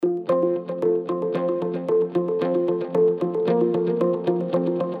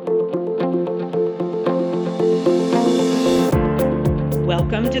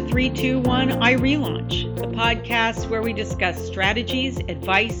to 321 iRelaunch, the podcast where we discuss strategies,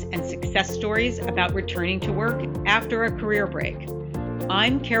 advice, and success stories about returning to work after a career break.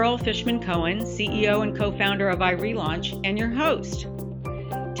 I'm Carol Fishman Cohen, CEO and co-founder of iRelaunch, and your host.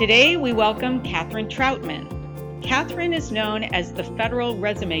 Today, we welcome Catherine Troutman. Catherine is known as the federal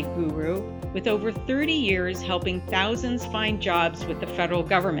resume guru, with over 30 years helping thousands find jobs with the federal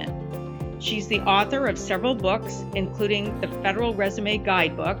government. She's the author of several books, including the Federal Resume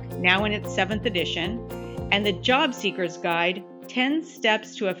Guidebook, now in its 7th edition, and the Job Seeker's Guide, 10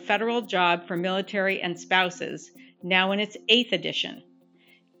 Steps to a Federal Job for Military and Spouses, now in its 8th edition.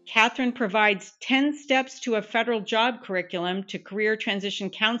 Catherine provides 10 steps to a federal job curriculum to career transition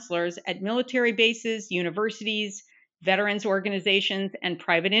counselors at military bases, universities, veterans organizations, and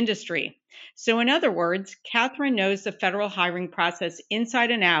private industry. So in other words, Catherine knows the federal hiring process inside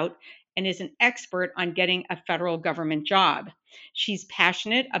and out and is an expert on getting a federal government job. She's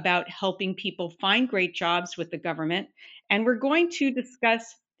passionate about helping people find great jobs with the government, and we're going to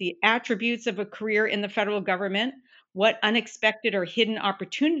discuss the attributes of a career in the federal government, what unexpected or hidden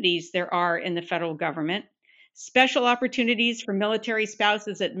opportunities there are in the federal government, special opportunities for military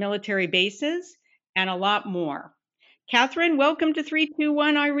spouses at military bases, and a lot more. Catherine, welcome to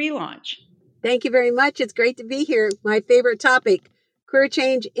 321 iRelaunch. Thank you very much. It's great to be here. My favorite topic, career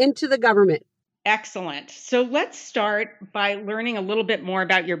change into the government. Excellent. So let's start by learning a little bit more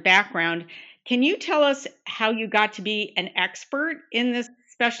about your background. Can you tell us how you got to be an expert in this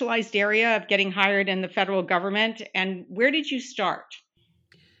specialized area of getting hired in the federal government, and where did you start?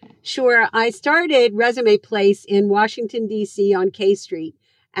 Sure. I started Resume Place in Washington, D.C. on K Street.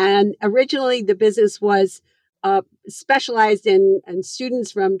 And originally the business was specialized in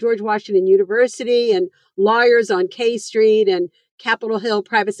students from George Washington University and lawyers on K Street and Capitol Hill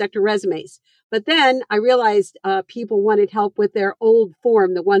private sector resumes. But then I realized people wanted help with their old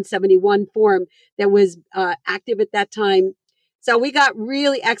form, the 171 form that was active at that time. So we got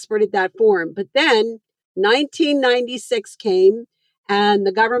really expert at that form. But then 1996 came and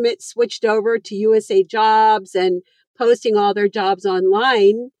the government switched over to USA Jobs and posting all their jobs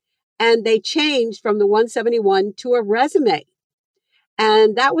online. And they changed from the 171 to a resume.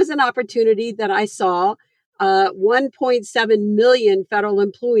 And that was an opportunity that I saw. 1.7 million federal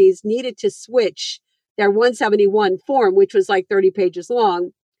employees needed to switch their 171 form, which was like 30 pages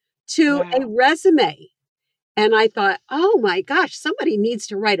long, to a resume. And I thought, oh my gosh, somebody needs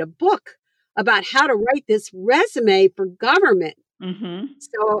to write a book about how to write this resume for government. Mm-hmm.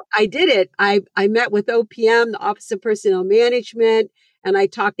 So I did it. I met with OPM, the Office of Personnel Management, and I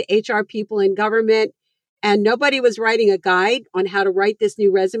talked to HR people in government, and nobody was writing a guide on how to write this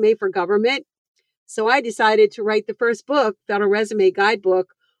new resume for government. So I decided to write the first book, Federal Resume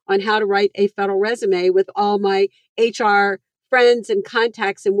Guidebook, on how to write a federal resume with all my HR friends and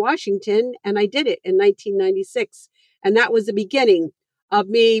contacts in Washington. And I did it in 1996. And that was the beginning of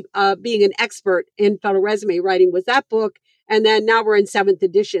me being an expert in federal resume writing, was that book. And then now we're in 7th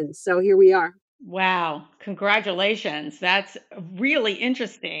edition. So here we are. Wow. Congratulations. That's really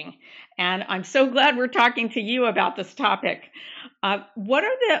interesting. And I'm so glad we're talking to you about this topic. What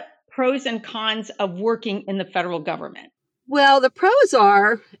are the pros and cons of working in the federal government? Well, the pros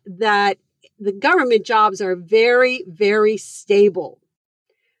are that the government jobs are very, very stable.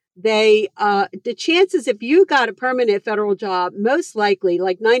 The chances, if you got a permanent federal job, most likely,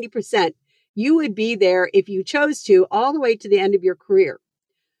 like 90%, you would be there if you chose to, all the way to the end of your career.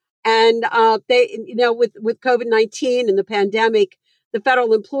 And with COVID-19 and the pandemic, the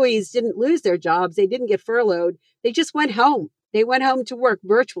federal employees didn't lose their jobs. They didn't get furloughed. They just went home. They went home to work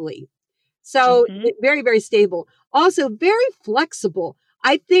virtually. So very, very stable. Also very flexible.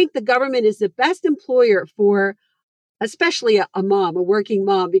 I think the government is the best employer for especially a mom, a working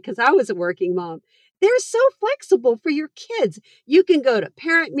mom, because I was a working mom. They're so flexible for your kids. You can go to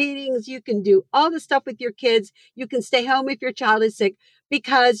parent meetings. You can do all the stuff with your kids. You can stay home if your child is sick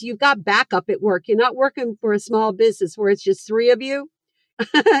because you've got backup at work. You're not working for a small business where it's just 3 of you.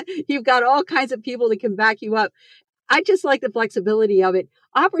 You've got all kinds of people that can back you up. I just like the flexibility of it.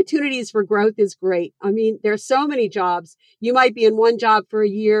 Opportunities for growth is great. I mean, there's so many jobs. You might be in one job for a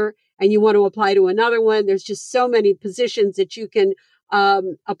year and you want to apply to another one. There's just so many positions that you can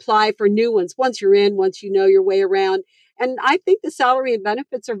apply for new ones once you're in, once you know your way around. And I think the salary and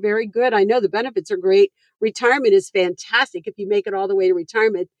benefits are very good. I know the benefits are great. Retirement is fantastic. If you make it all the way to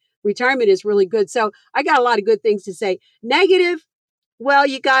retirement is really good. So I got a lot of good things to say. Negative, well,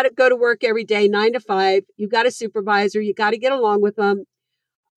 you got to go to work every day, 9 to 5. You got a supervisor. You got to get along with them.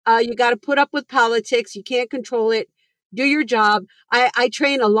 You got to put up with politics. You can't control it. Do your job. I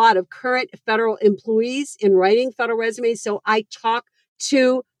train a lot of current federal employees in writing federal resumes. So I talk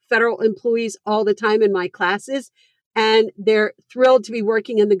 2 federal employees all the time in my classes, and they're thrilled to be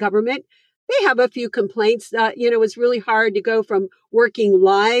working in the government. They have a few complaints that, it's really hard to go from working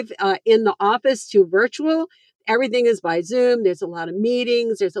live in the office to virtual. Everything is by Zoom. There's a lot of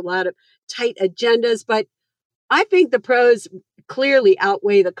meetings. There's a lot of tight agendas, but I think the pros clearly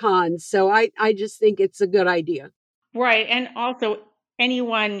outweigh the cons. So I just think it's a good idea. Right. And also,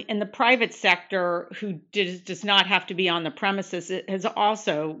 anyone in the private sector who does not have to be on the premises has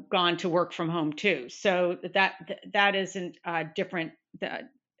also gone to work from home too. So that isn't a different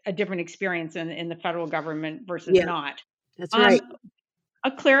experience in the federal government versus Yeah, not. that's right. A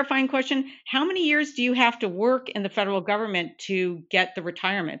clarifying question: how many years do you have to work in the federal government to get the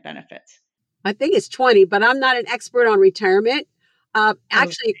retirement benefits? I think it's 20, but I'm not an expert on retirement. Oh,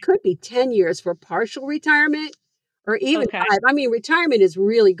 Actually, it could be 10 years for partial retirement or even okay. 5. I mean, retirement is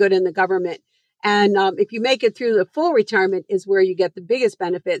really good in the government. And if you make it through the full retirement is where you get the biggest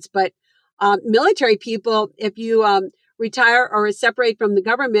benefits. But military people, if you retire or separate from the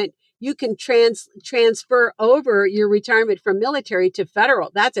government, you can transfer over your retirement from military to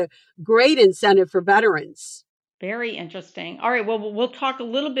federal. That's a great incentive for veterans. Very interesting. All right. Well, we'll talk a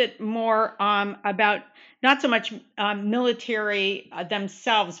little bit more about not so much military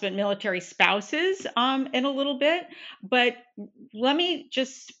themselves, but military spouses in a little bit. But let me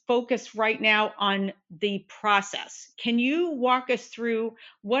just focus right now on the process. Can you walk us through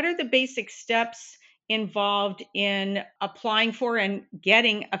what are the basic steps involved in applying for and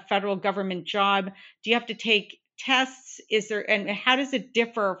getting a federal government job? Do you have to take tests? And how does it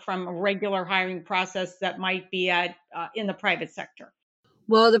differ from a regular hiring process that might be at in the private sector?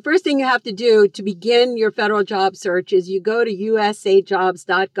 Well, the first thing you have to do to begin your federal job search is you go to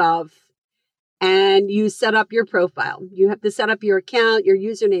usajobs.gov and you set up your profile. You have to set up your account, your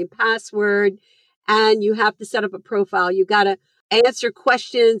username, password, and you have to set up a profile. You got to answer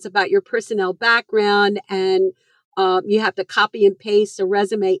questions about your personnel background, and you have to copy and paste a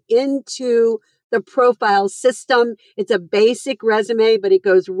resume into the profile system. It's a basic resume, but it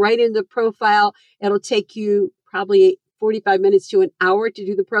goes right into the profile. It'll take you probably 45 minutes to an hour to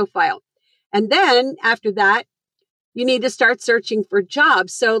do the profile. And then after that, you need to start searching for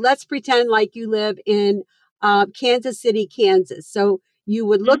jobs. So let's pretend like you live in Kansas City, Kansas. So you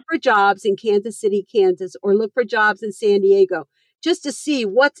would look for jobs in Kansas City, Kansas, or look for jobs in San Diego just to see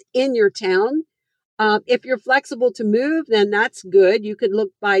what's in your town. If you're flexible to move, then that's good. You could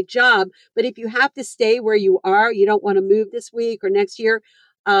look by job. But if you have to stay where you are, you don't want to move this week or next year,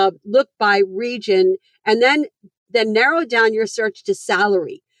 look by region, and then narrow down your search to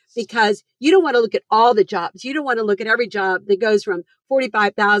salary, because you don't want to look at all the jobs. You don't want to look at every job that goes from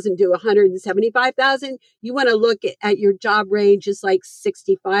 45,000 to 175,000. You want to look at your job range is like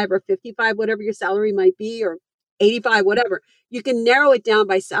 65 or 55, whatever your salary might be, or 85, whatever. You can narrow it down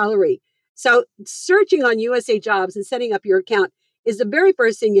by salary. So searching on USA Jobs and setting up your account is the very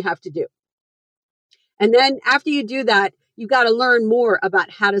first thing you have to do. And then after you do that, you got to learn more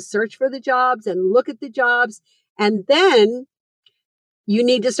about how to search for the jobs and look at the jobs. And then you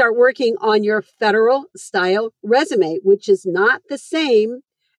need to start working on your federal style resume, which is not the same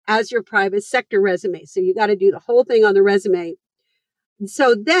as your private sector resume. So you got to do the whole thing on the resume.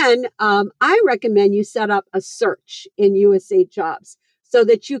 So then I recommend you set up a search in USA Jobs so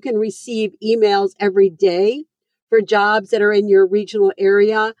that you can receive emails every day for jobs that are in your regional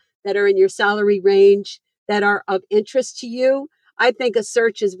area, that are in your salary range, that are of interest to you. I think a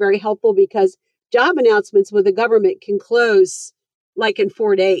search is very helpful because job announcements with the government can close like in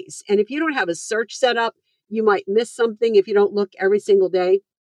 4 days. And if you don't have a search set up, you might miss something if you don't look every single day.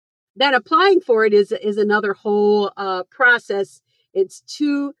 Then applying for it is another whole process. It's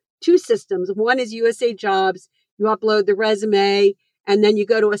two systems. One is USA Jobs. You upload the resume, and then you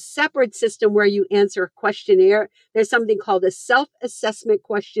go to a separate system where you answer a questionnaire. There's something called a self-assessment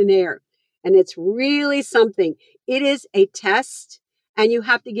questionnaire, and it's really something. It is a test, and you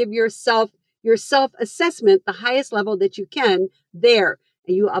have to give yourself your self-assessment the highest level that you can there.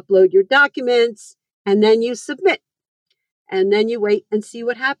 And you upload your documents, and then you submit. And then you wait and see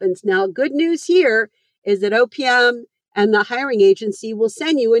what happens. Now, good news here is that OPM and the hiring agency will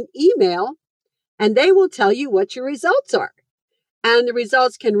send you an email, and they will tell you what your results are. And the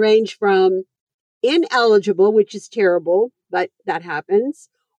results can range from ineligible, which is terrible, but that happens,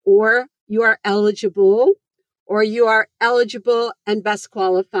 or you are eligible, or you are eligible and best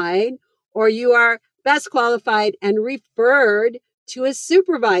qualified, or you are best qualified and referred to a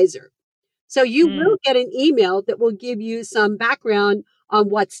supervisor. So you will get an email that will give you some background on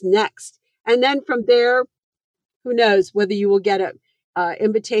what's next. And then from there, who knows whether you will get an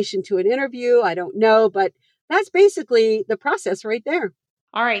invitation to an interview. I don't know, but that's basically the process right there.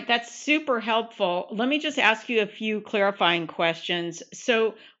 All right, that's super helpful. Let me just ask you a few clarifying questions.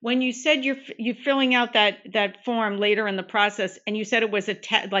 So, when you said you're filling out that form later in the process, and you said it was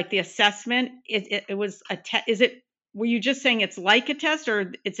like the assessment, it was a test. Were you just saying it's like a test,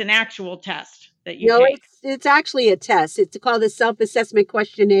 or it's an actual test that you No, take? it's actually a test. It's called a self-assessment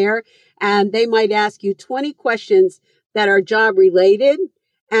questionnaire, and they might ask you 20 questions that are job related,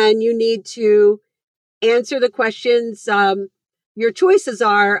 and you need to answer the questions. Your choices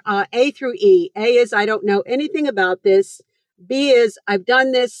are A through E. A is I don't know anything about this. B is I've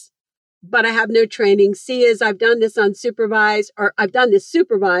done this, but I have no training. C is I've done this unsupervised, or I've done this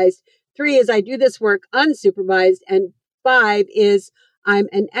supervised. 3 is I do this work unsupervised. And 5 is I'm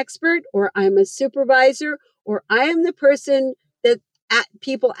an expert, or I'm a supervisor, or I am the person that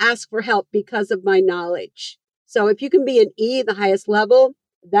people ask for help because of my knowledge. So if you can be an E, the highest level,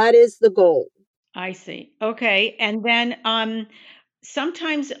 that is the goal. I see. Okay, and then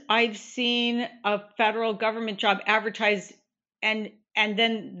sometimes I've seen a federal government job advertised, and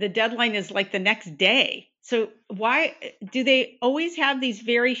then the deadline is like the next day. So why do they always have these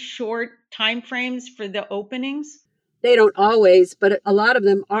very short time frames for the openings? They don't always, but a lot of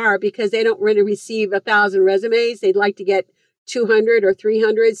them are, because they don't really receive 1,000 resumes. They'd like to get 200 or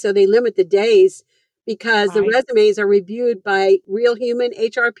 300. So they limit the days, because the I resumes are reviewed by real human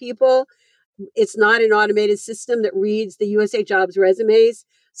HR people. It's not an automated system that reads the USA Jobs resumes.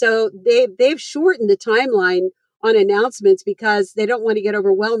 So they've shortened the timeline on announcements because they don't want to get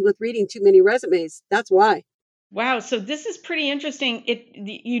overwhelmed with reading too many resumes. That's why. Wow, so this is pretty interesting.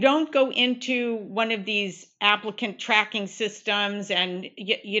 You don't go into one of these applicant tracking systems, and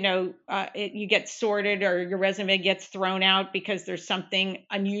you get sorted, or your resume gets thrown out because there's something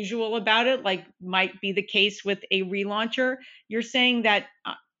unusual about it, like might be the case with a relauncher. You're saying that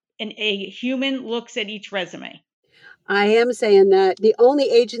a human looks at each resume. I am saying that the only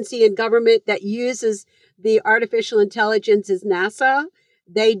agency in government that uses the artificial intelligence is NASA.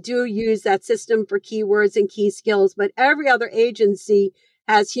 They do use that system for keywords and key skills, but every other agency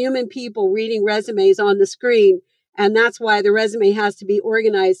has human people reading resumes on the screen. And that's why the resume has to be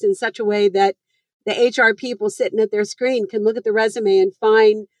organized in such a way that the HR people sitting at their screen can look at the resume and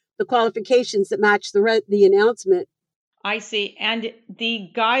find the qualifications that match the announcement. I see. And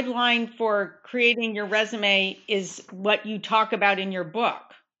the guideline for creating your resume is what you talk about in your book,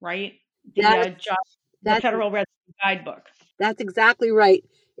 right? The That's the that's Federal Resume Guidebook. That's exactly right.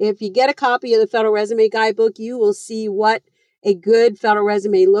 If you get a copy of the Federal Resume Guidebook, you will see what a good federal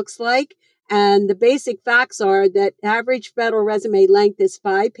resume looks like. And the basic facts are that average federal resume length is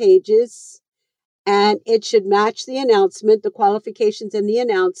 5 pages, and it should match the announcement, the qualifications in the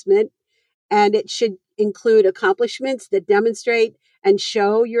announcement, and it should include accomplishments that demonstrate and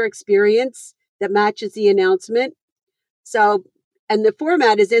show your experience that matches the announcement. So, and the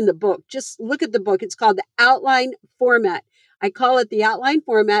format is in the book. Just look at the book. It's called the outline format. I call it the outline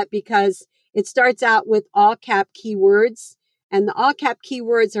format because it starts out with all cap keywords. And the all cap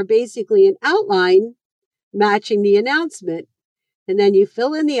keywords are basically an outline matching the announcement. And then you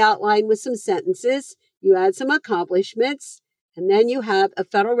fill in the outline with some sentences, you add some accomplishments, and then you have a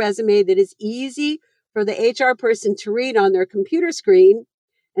federal resume that is easy for the HR person to read on their computer screen,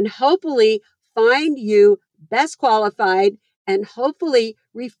 and hopefully find you best qualified, and hopefully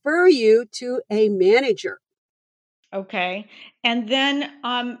refer you to a manager. Okay. And then,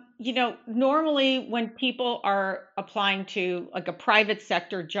 normally when people are applying to like a private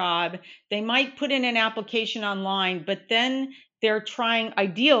sector job, they might put in an application online, but then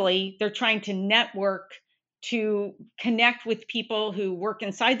ideally, they're trying to network to connect with people who work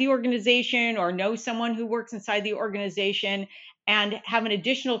inside the organization or know someone who works inside the organization and have an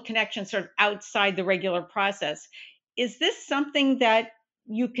additional connection sort of outside the regular process. Is this something that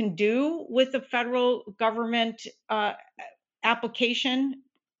you can do with the federal government application,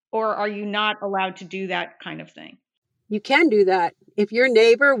 or are you not allowed to do that kind of thing? You can do that. If your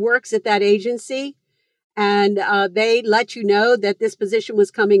neighbor works at that agency and they let you know that this position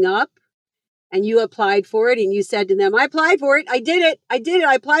was coming up, and you applied for it, and you said to them, I applied for it. I did it.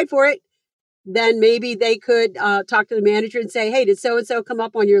 I applied for it. Then maybe they could talk to the manager and say, hey, did so and so come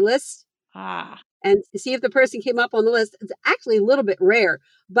up on your list? Ah, And see if the person came up on the list. It's actually a little bit rare.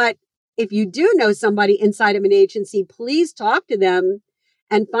 But if you do know somebody inside of an agency, please talk to them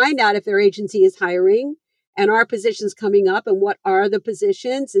and find out if their agency is hiring and are positions coming up, and what are the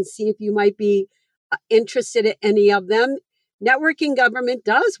positions, and see if you might be interested in any of them. Networking government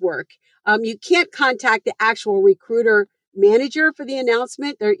does work. You can't contact the actual recruiter manager for the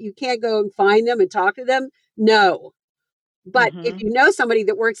announcement. You can't go and find them and talk to them. No. But if mm-hmm. you know somebody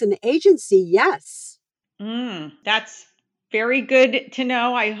that works in the agency, yes. That's very good to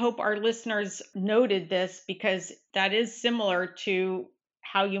know. I hope our listeners noted this because that is similar to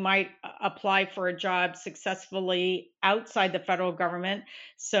how you might apply for a job successfully outside the federal government.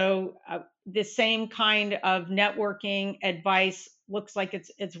 So the same kind of networking advice looks like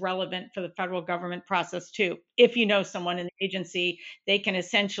it's relevant for the federal government process too. If you know someone in the agency, they can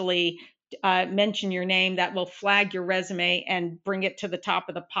essentially mention your name. That will flag your resume and bring it to the top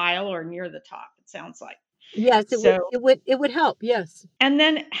of the pile or near the top, it sounds like. Yes, So, it would help. Yes. and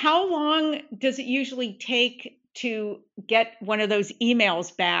then how long does it usually take to get one of those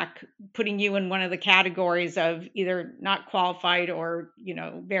emails back, putting you in one of the categories of either not qualified or,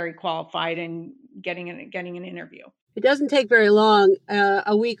 very qualified and getting an interview? It doesn't take very long,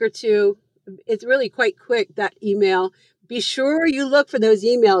 a week or two. It's really quite quick, that email. Be sure you look for those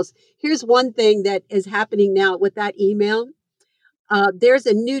emails. Here's one thing that is happening now with that email. There's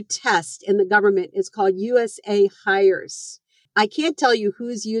a new test in the government. It's called USA Hires. I can't tell you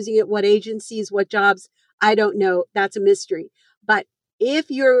who's using it, what agencies, what jobs. I don't know. That's a mystery. But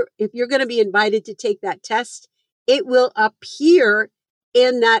if you're going to be invited to take that test, it will appear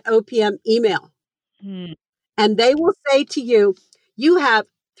in that OPM email. Hmm. And they will say to you, you have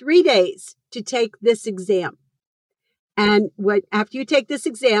 3 days to take this exam. And after you take this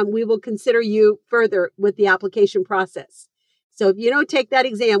exam, we will consider you further with the application process. So if you don't take that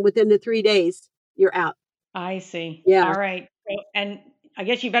exam within the 3 days, you're out. I see. Yeah. All right. So, and I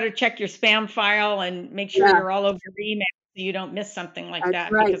guess you better check your spam file and make sure Yeah. you're all over your email so you don't miss something like That's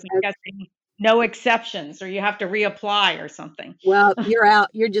that right. because I'm guessing no exceptions or you have to reapply or something. Well, you're out.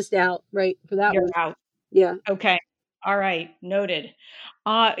 You're just out, right, for that You're one. out. Yeah. Okay. All right. Noted.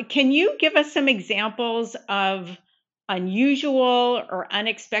 Can you give us some examples of unusual or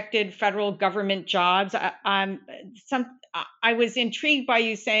unexpected federal government jobs? I was intrigued by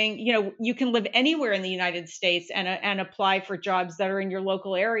you saying, you can live anywhere in the United States and apply for jobs that are in your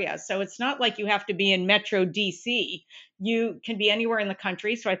local area. So it's not like you have to be in Metro DC. You can be anywhere in the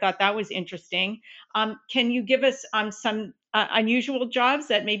country. So I thought that was interesting. Can you give us some unusual jobs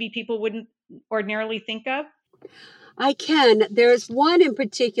that maybe people wouldn't ordinarily think of? I can. There's one in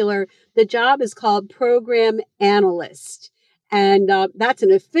particular. The job is called program analyst. And that's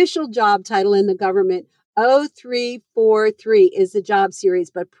an official job title in the government. 0343 is the job series,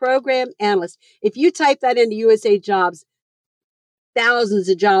 but program analyst. If you type that into USA Jobs, thousands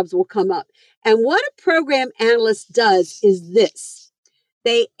of jobs will come up. And what a program analyst does is this: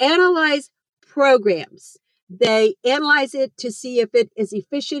 they analyze programs, they analyze it to see if it is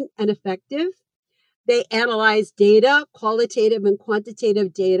efficient and effective. They analyze data, qualitative and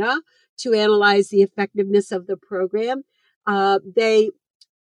quantitative data, to analyze the effectiveness of the program.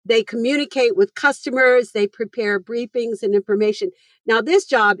 They communicate with customers. They prepare briefings and information. Now, this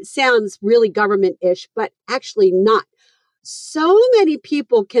job sounds really government-ish, but actually not. So many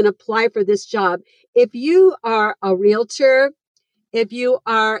people can apply for this job. If you are a realtor, if you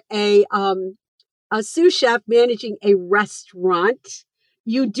are a sous chef managing a restaurant,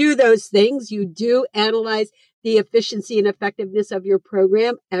 you do those things. You do analyze the efficiency and effectiveness of your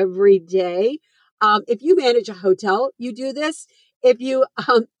program every day. If you manage a hotel, you do this. If you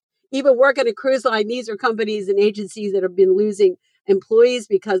even work at a cruise line, these are companies and agencies that have been losing employees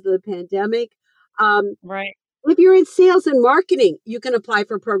because of the pandemic. Right. If you're in sales and marketing, you can apply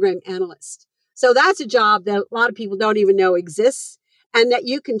for program analyst. So that's a job that a lot of people don't even know exists, and that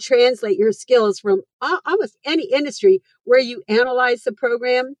you can translate your skills from almost any industry where you analyze the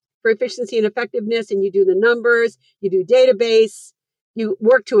program for efficiency and effectiveness, and you do the numbers, you do database, you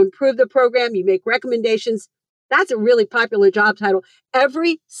work to improve the program, you make recommendations. That's a really popular job title.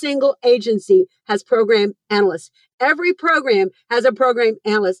 Every single agency has program analysts. Every program has a program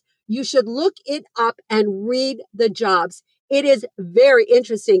analyst. You should look it up and read the jobs. It is very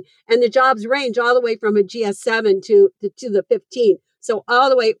interesting. And the jobs range all the way from a GS7 to the 15. So all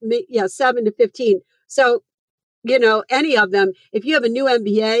the way, 7 to 15. So, any of them, if you have a new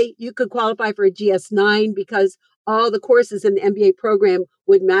MBA, you could qualify for a GS9 because all the courses in the MBA program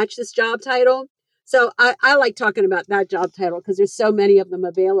would match this job title. So I like talking about that job title because there's so many of them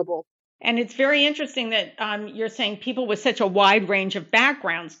available. And it's very interesting that you're saying people with such a wide range of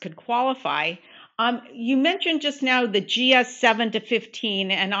backgrounds could qualify. You mentioned just now the GS 7 to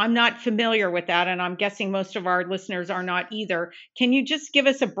 15, and I'm not familiar with that, and I'm guessing most of our listeners are not either. Can you just give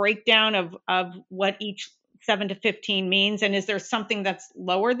us a breakdown of what each 7 to 15 means? And is there something that's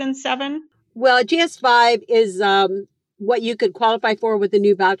lower than 7? Well, GS5 is what you could qualify for with a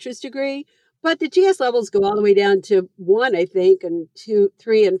new bachelor's degree, but the GS levels go all the way down to 1, I think, and 2,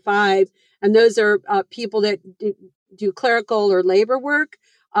 3, and 5. And those are people that do clerical or labor work.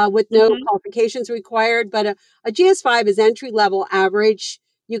 with no Mm-hmm. qualifications required. But a GS5 is entry level average.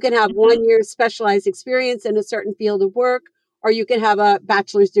 You can have Mm-hmm. 1 year specialized experience in a certain field of work, or you can have a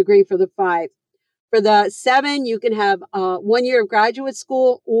bachelor's degree for the 5. For the 7, you can have 1 year of graduate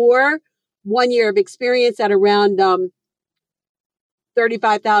school or 1 year of experience at around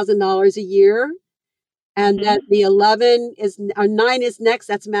 $35,000 a year. And then Mm-hmm. the 11 is, or 9 is next.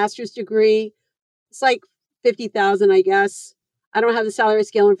 That's master's degree. It's like 50,000, I guess. I don't have the salary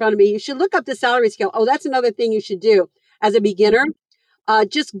scale in front of me. You should look up the salary scale. Oh, that's another thing you should do as a beginner.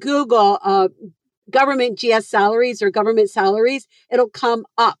 Just Google government GS salaries or government salaries. It'll come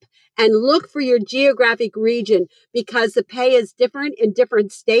up, and look for your geographic region because the pay is different in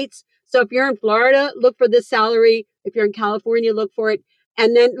different states. So if you're in Florida, look for this salary. If you're in California, look for it.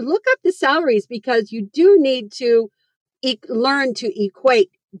 And then look up the salaries because you do need to learn to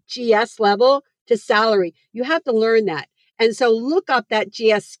equate GS level to salary. You have to learn that. And so look up that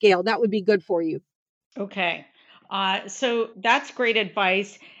GS scale. That would be good for you. Okay. So that's great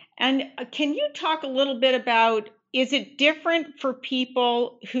advice. And can you talk a little bit about, is it different for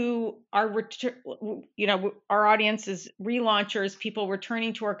people who are, our audience is relaunchers, people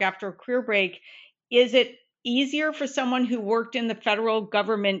returning to work after a career break? Is it easier for someone who worked in the federal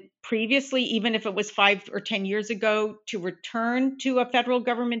government previously, even if it was 5 or 10 years ago, to return to a federal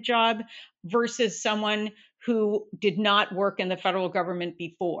government job versus someone who did not work in the federal government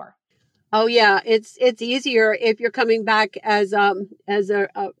before? Oh yeah, it's easier if you're coming back as a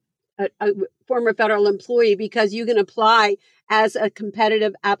former federal employee because you can apply as a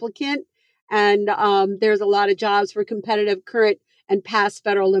competitive applicant, and there's a lot of jobs for competitive current and past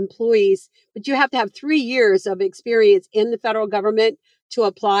federal employees. But you have to have 3 years of experience in the federal government to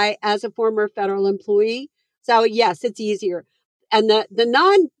apply as a former federal employee. So yes, it's easier, and the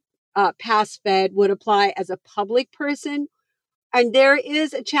non past Fed would apply as a public person, and there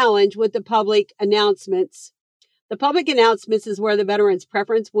is a challenge with the public announcements. The public announcements is where the veterans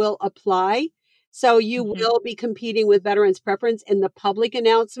preference will apply. So you Mhm. will be competing with veterans preference in the public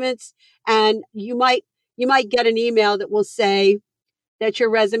announcements. And you might get an email that will say that your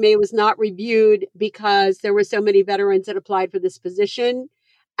resume was not reviewed because there were so many veterans that applied for this position.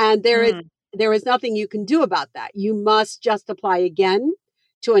 And Mm. there is nothing you can do about that. You must just apply again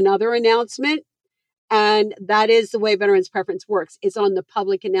to another announcement, and that is the way veterans preference works. It's on the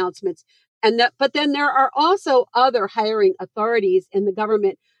public announcements. But then there are also other hiring authorities in the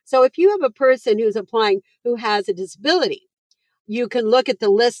government. So if you have a person who's applying who has a disability, you can look at the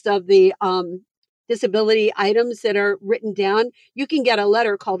list of the disability items that are written down. You can get a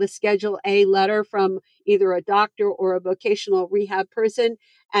letter called a Schedule A letter from either a doctor or a vocational rehab person,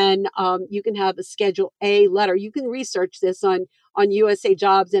 and you can have a Schedule A letter. You can research this on USA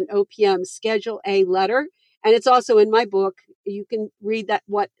Jobs and OPM Schedule A letter, and it's also in my book. You can read that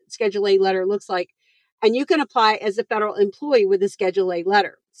what Schedule A letter looks like, and you can apply as a federal employee with a Schedule A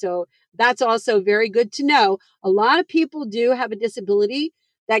letter. So that's also very good to know. A lot of people do have a disability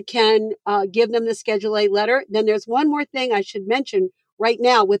that can give them the Schedule A letter. Then there's one more thing I should mention right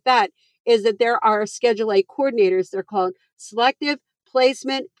now with that is that there are Schedule A coordinators. They're called Selective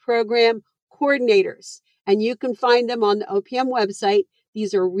Placement Program Coordinators, and you can find them on the OPM website.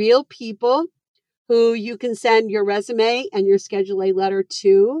 These are real people who you can send your resume and your Schedule A letter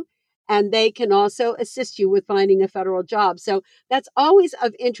to, and they can also assist you with finding a federal job. So that's always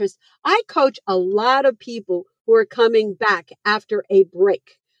of interest. I coach a lot of people who are coming back after a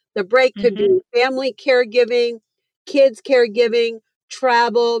break. The break could be Mhm. family caregiving, kids caregiving,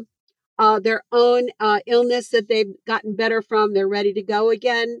 travel, their own illness that they've gotten better from. They're ready to go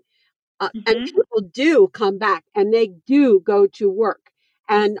again. And Mhm. people do come back and they do go to work,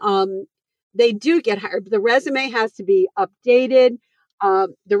 and they do get hired. The resume has to be updated.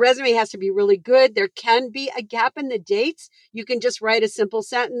 The resume has to be really good. There can be a gap in the dates. You can just write a simple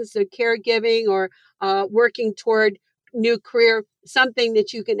sentence of caregiving or working toward new career, something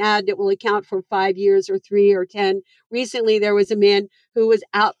that you can add that will account for 5 years or 3 or 10. Recently, there was a man who was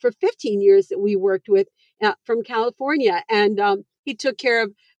out for 15 years that we worked with from California, and he took care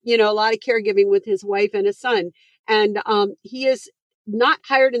of a lot of caregiving with his wife and a son. And he is not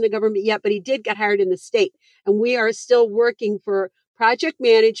hired in the government yet, but he did get hired in the state. And we are still working for project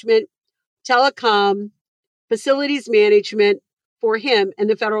management, telecom, facilities management for him and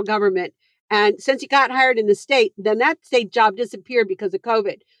the federal government. And since he got hired in the state, then that state job disappeared because of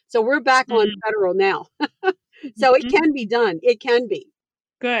COVID. So we're back on Mm. federal now. So it Mhm. can be done. It can be.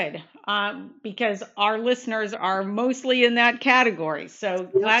 Good, because our listeners are mostly in that category. So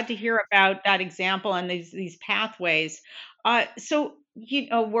Yep. glad to hear about that example and these pathways. So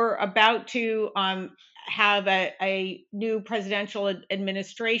we're about to have a new presidential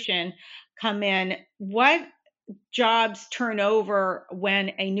administration come in. What jobs turn over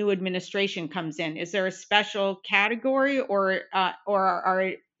when a new administration comes in? Is there a special category, or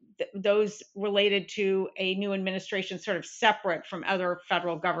are those related to a new administration sort of separate from other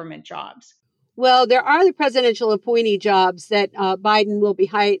federal government jobs? Well, there are the presidential appointee jobs that Biden will be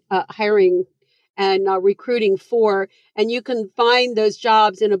hiring and recruiting for. And you can find those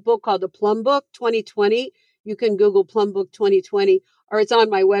jobs in a book called The Plum Book 2020. You can Google Plum Book 2020, or it's on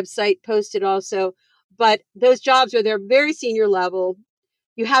my website, posted also. But those jobs are they're very senior level.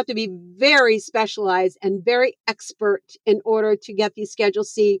 You have to be very specialized and very expert in order to get these Schedule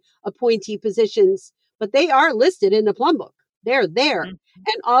C appointee positions. But they are listed in the Plum Book. They're there. And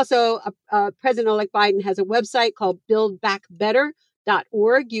also, President-elect Biden has a website called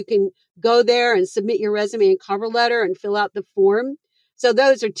buildbackbetter.org. You can go there and submit your resume and cover letter and fill out the form. So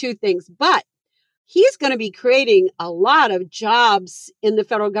those are two things. But he's going to be creating a lot of jobs in the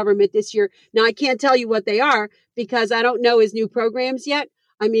federal government this year. Now, I can't tell you what they are because I don't know his new programs yet.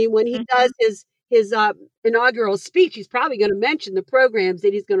 I mean, when he does his inaugural speech, he's probably going to mention the programs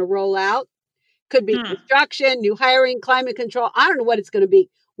that he's going to roll out. Could be construction, new hiring, climate control. I don't know what it's going to be.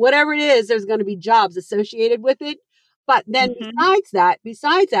 Whatever it is, there's going to be jobs associated with it. But then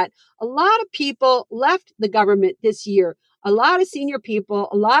besides that, a lot of people left the government this year. A lot of senior people,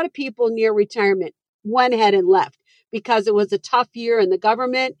 a lot of people near retirement went ahead and left because it was a tough year in the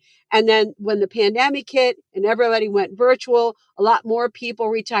government. And then when the pandemic hit and everybody went virtual, a lot more people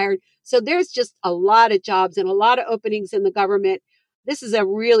retired. So there's just a lot of jobs and a lot of openings in the government. This is a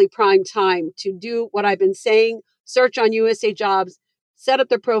really prime time to do what I've been saying, search on USA Jobs, set up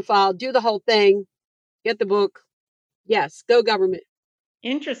the profile, do the whole thing, get the book. Yes, go government.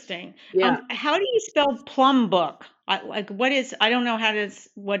 Interesting. Yeah. How do you spell Plum Book? What is, I don't know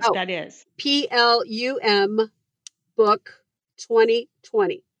what that is. PLUM book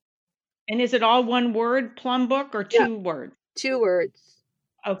 2020. And is it all one word, Plum Book, or two words? 2 words.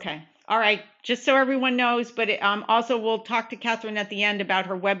 Okay. All right. Just so everyone knows, but also we'll talk to Catherine at the end about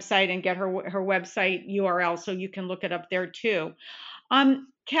her website and get her website URL so you can look it up there too.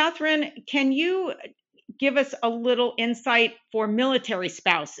 Catherine, can you give us a little insight for military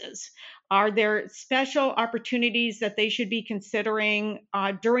spouses? Are there special opportunities that they should be considering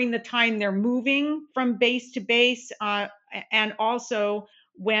during the time they're moving from base to base, and also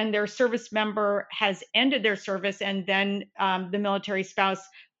when their service member has ended their service and then the military spouse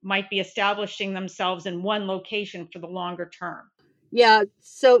might be establishing themselves in one location for the longer term? Yeah,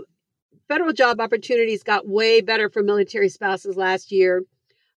 so federal job opportunities got way better for military spouses last year.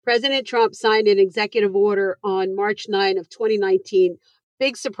 President Trump signed an executive order on March 9 of 2019.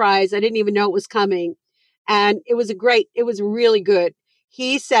 Big surprise. I didn't even know it was coming. And it was really good.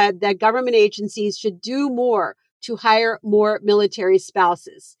 He said that government agencies should do more to hire more military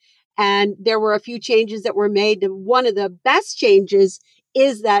spouses. And there were a few changes that were made. One of the best changes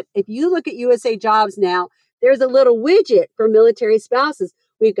is that if you look at USA Jobs now, there's a little widget for military spouses.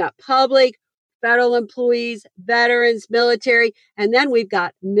 We've got public, federal employees, veterans, military, and then we've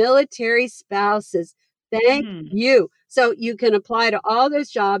got military spouses. Thank you. So you can apply to all those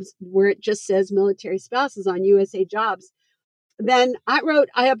jobs where it just says military spouses on USA Jobs. Then I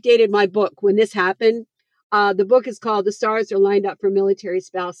updated my book when this happened. The book is called The Stars Are Lined Up for Military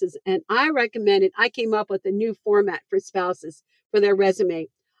Spouses. And I came up with a new format for spouses for their resume.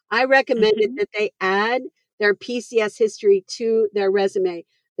 I recommended that they add their PCS history to their resume.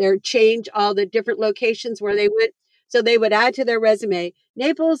 They change all the different locations where they went. So they would add to their resume,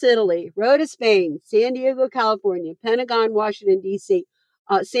 Naples, Italy, Rota, Spain, San Diego, California, Pentagon, Washington, D.C.,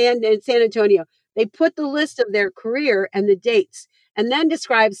 San Antonio. They put the list of their career and the dates, and then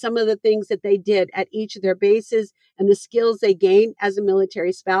describe some of the things that they did at each of their bases and the skills they gained as a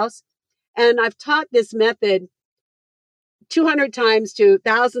military spouse. And I've taught this method 200 times to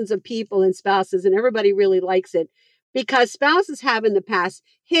thousands of people and spouses, and everybody really likes it because spouses have in the past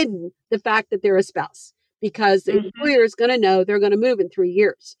hidden the fact that they're a spouse because the employer is going to know they're going to move in 3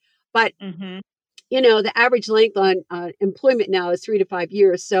 years. But the average length on employment now is 3 to 5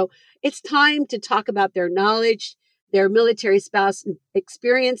 years. So it's time to talk about their knowledge, their military spouse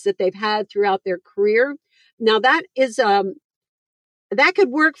experience that they've had throughout their career. Now that is that could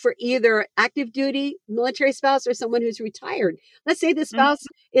work for either active duty military spouse or someone who's retired. Let's say the spouse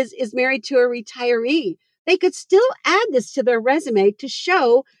is married to a retiree. They could still add this to their resume to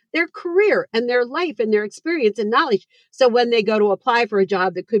show their career and their life and their experience and knowledge. So when they go to apply for a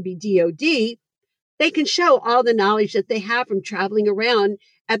job that could be DOD, they can show all the knowledge that they have from traveling around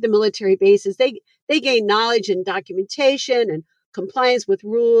at the military bases. They gain knowledge and documentation and compliance with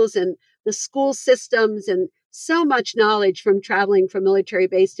rules and the school systems, and so much knowledge from traveling from military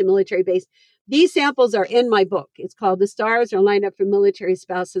base to military base. These samples are in my book. It's called The Stars Are Lined Up for Military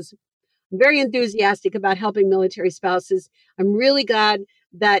Spouses. I'm very enthusiastic about helping military spouses. I'm really glad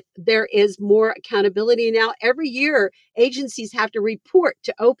that there is more accountability now. Every year, agencies have to report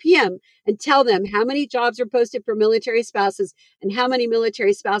to OPM and tell them how many jobs are posted for military spouses and how many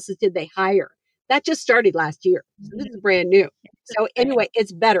military spouses did they hire. That just started last year. So this is brand new. So anyway,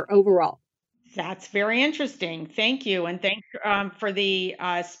 it's better overall. That's very interesting. Thank you. And thanks for the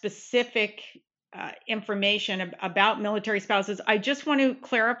specific information about military spouses. I just want to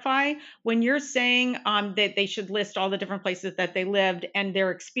clarify, when you're saying that they should list all the different places that they lived and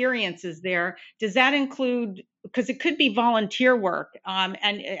their experiences there, does that include, because it could be volunteer work,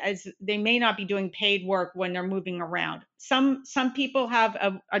 and as they may not be doing paid work when they're moving around. Some people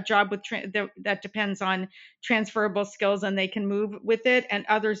have a job with that depends on transferable skills and they can move with it, and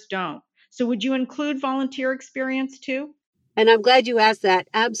others don't. So would you include volunteer experience too? And I'm glad you asked that.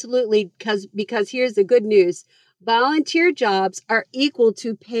 Absolutely, because here's the good news. Volunteer jobs are equal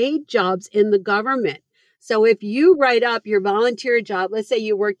to paid jobs in the government. So if you write up your volunteer job, let's say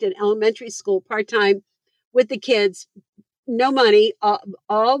you worked in elementary school part-time with the kids, no money,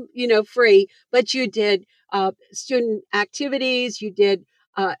 all free, but you did student activities, you did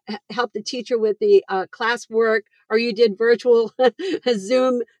help the teacher with the classwork, or you did virtual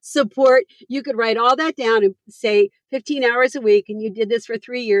Zoom support. You could write all that down and say 15 hours a week, and you did this for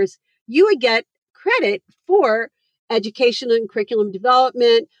 3 years. You would get credit for education and curriculum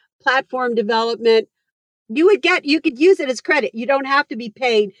development, platform development. You could use it as credit. You don't have to be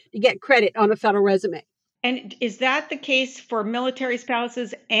paid to get credit on a federal resume. And is that the case for military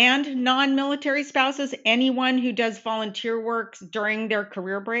spouses and non-military spouses? Anyone who does volunteer work during their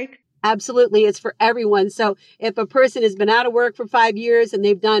career break? Absolutely. It's for everyone. So if a person has been out of work for 5 years and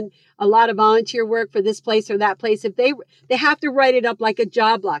they've done a lot of volunteer work for this place or that place, if they have to write it up like a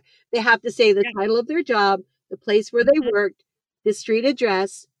job block. They have to say the title of their job, the place where they worked, the street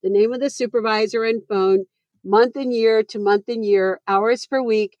address, the name of the supervisor and phone, month and year, hours per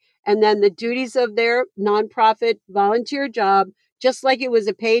week, and then the duties of their nonprofit volunteer job, just like it was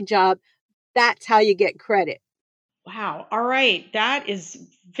a paid job. That's how you get credit. Wow. All right. That is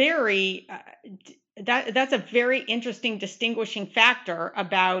very that's a very interesting distinguishing factor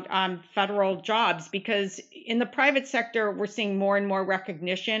about federal jobs, because in the private sector we're seeing more and more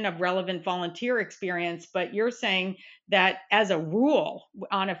recognition of relevant volunteer experience, but you're saying that as a rule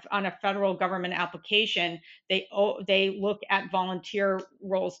on a federal government application they look at volunteer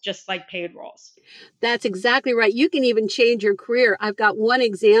roles just like paid roles. That's exactly right. You can even change your career. I've got one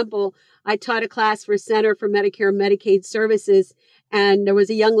example. I taught a class for Center for Medicare and Medicaid Services, and there was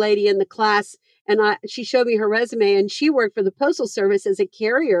a young lady in the class, and she showed me her resume, and she worked for the Postal Service as a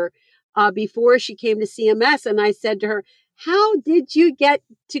carrier before she came to CMS. And I said to her, how did you get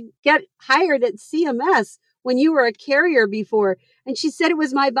hired at CMS when you were a carrier before? And she said, it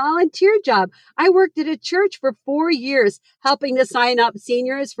was my volunteer job. I worked at a church for 4 years, helping to sign up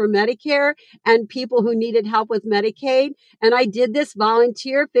seniors for Medicare and people who needed help with Medicaid. And I did this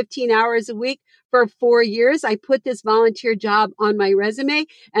volunteer 15 hours a week for 4 years. I put this volunteer job on my resume,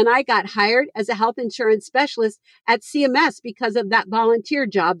 and I got hired as a health insurance specialist at CMS because of that volunteer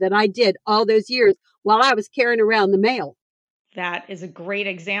job that I did all those years while I was carrying around the mail. That is a great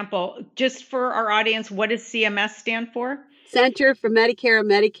example. Just for our audience, what does CMS stand for? Center for Medicare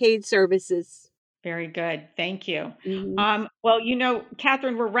and Medicaid Services. Very good. Thank you. Mm-hmm. Well,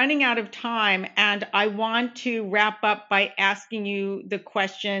 Catherine, we're running out of time, and I want to wrap up by asking you the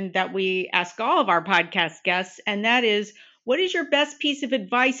question that we ask all of our podcast guests, and that is, what is your best piece of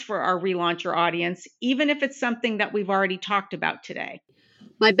advice for our relauncher audience, even if it's something that we've already talked about today?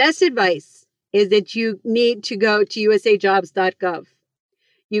 My best advice is that you need to go to usajobs.gov.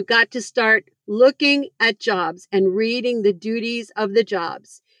 You've got to start looking at jobs and reading the duties of the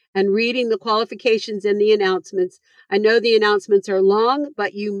jobs and reading the qualifications in the announcements. I know the announcements are long,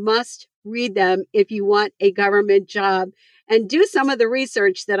 but you must read them if you want a government job, and do some of the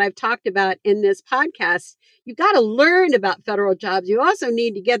research that I've talked about in this podcast. You've got to learn about federal jobs. You also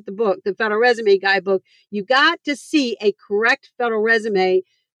need to get the book, the Federal Resume Guidebook. You got to see a correct federal resume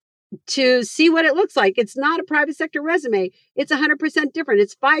to see what it looks like. It's not a private sector resume. It's 100% different.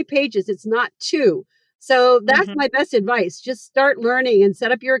 It's 5 pages. It's not 2. So that's my best advice. Just start learning and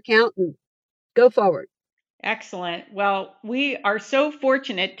set up your account and go forward. Excellent. Well, we are so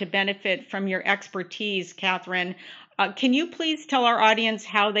fortunate to benefit from your expertise, Catherine. Can you please tell our audience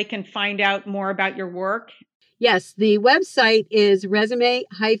how they can find out more about your work? Yes, the website is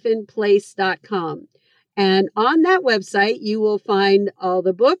resume-place.com. And on that website, you will find all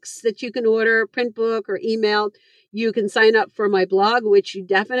the books that you can order, print book or email. You can sign up for my blog, which you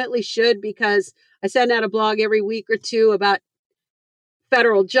definitely should, because I send out a blog every week or two about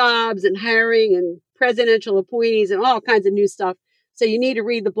federal jobs and hiring and presidential appointees and all kinds of new stuff. So you need to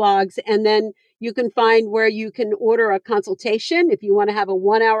read the blogs. And then you can find where you can order a consultation if you want to have a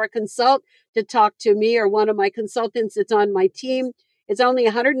 1-hour consult to talk to me or one of my consultants that's on my team. It's only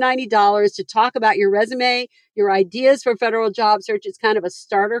 $190 to talk about your resume, your ideas for federal job search. It's kind of a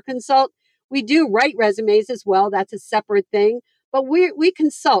starter consult. We do write resumes as well. That's a separate thing. But we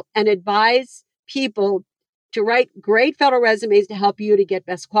consult and advise people to write great federal resumes to help you to get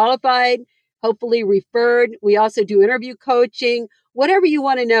best qualified, hopefully referred. We also do interview coaching. Whatever you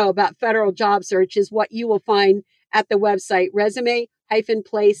want to know about federal job search is what you will find at the website,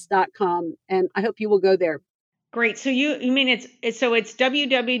 resume-place.com. And I hope you will go there. Great. So you mean it's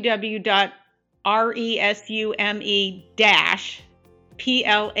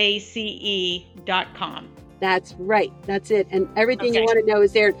www.resume-place.com. That's right. That's it. And everything you want to know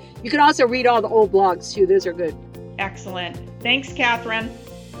is there. You can also read all the old blogs too. Those are good. Excellent. Thanks, Catherine.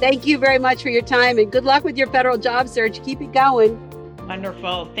 Thank you very much for your time and good luck with your federal job search. Keep it going.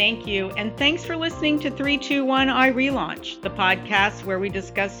 Wonderful. Thank you. And thanks for listening to 321 iRelaunch, the podcast where we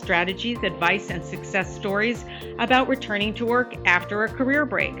discuss strategies, advice, and success stories about returning to work after a career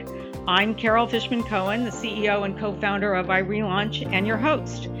break. I'm Carol Fishman Cohen, the CEO and co-founder of iRelaunch and your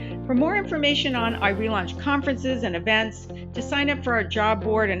host. For more information on iRelaunch conferences and events, to sign up for our job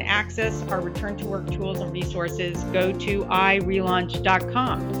board and access our return to work tools and resources, go to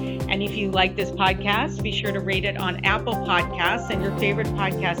irelaunch.com. And if you like this podcast, be sure to rate it on Apple Podcasts and your favorite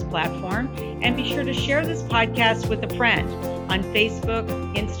podcast platform. And be sure to share this podcast with a friend on Facebook,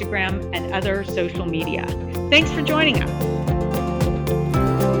 Instagram, and other social media. Thanks for joining us.